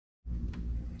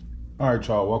All right,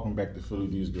 y'all, welcome back to Philly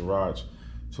D's Garage.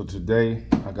 So today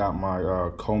I got my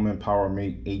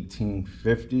Powermate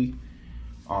 1850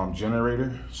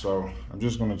 generator. So I'm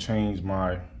just gonna change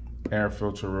my air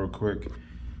filter real quick.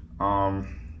 And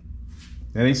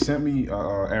they sent me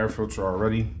air filter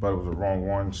already, but it was the wrong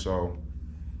one, so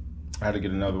I had to get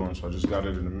another one. So I just got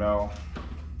it in the mail.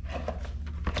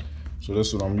 So this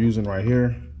is what I'm using right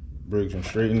here, Briggs and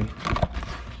Stratton.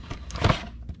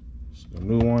 It's the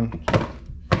new one.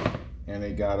 And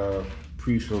they got a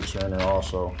pre-filter in there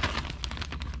also,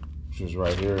 which is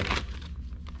right here.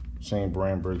 Same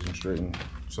brand, Briggs and Stratton.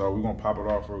 So we're gonna pop it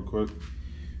off real quick.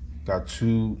 Got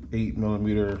two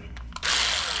 8mm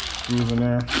screws in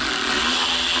there.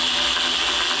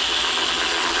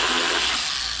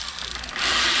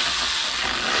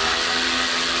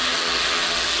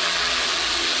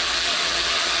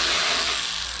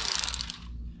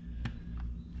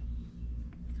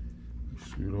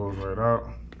 Screw those right out.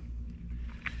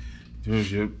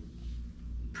 There's your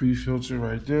pre-filter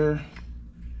right there.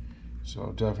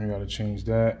 So definitely gotta change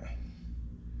that.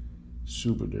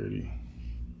 Super dirty.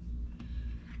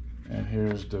 And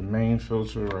here's the main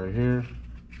filter right here,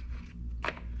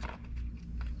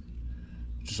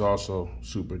 which is also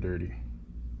super dirty.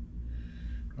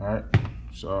 All right,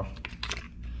 so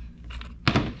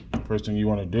first thing you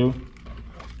wanna do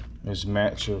is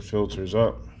match your filters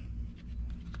up.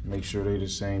 Make sure they're the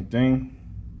same thing.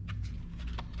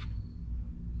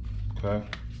 Okay,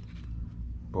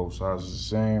 both sides is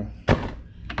the same.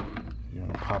 You're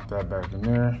gonna pop that back in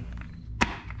there.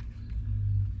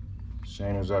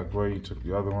 Same exact way you took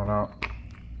the other one out.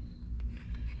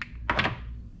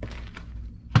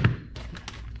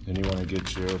 Then you wanna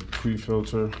get your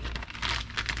pre-filter.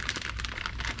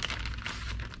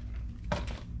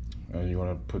 And you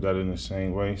wanna put that in the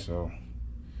same way, so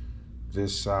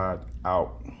this side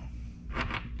out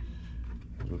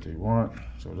is what they want.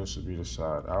 So this would be the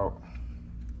side out.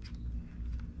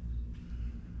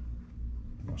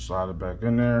 I'll slide it back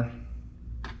in there.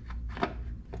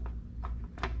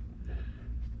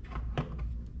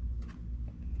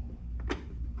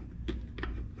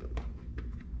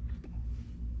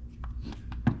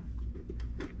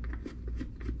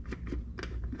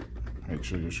 Make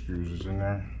sure your screws is in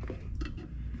there.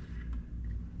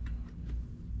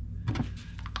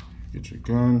 Get your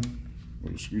gun or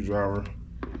your screwdriver.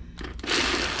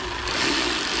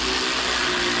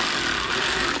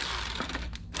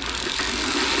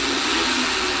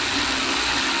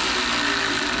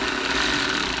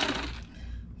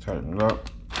 Tighten it up.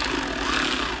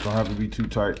 Don't have to be too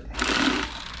tight.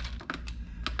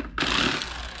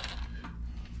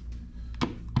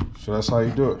 So that's how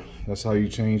you do it. That's how you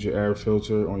change your air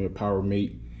filter on your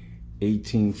Powermate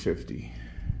 1850.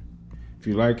 If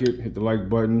you like it, hit the like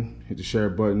button, hit the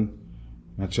share button,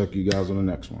 and I'll check you guys on the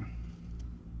next one.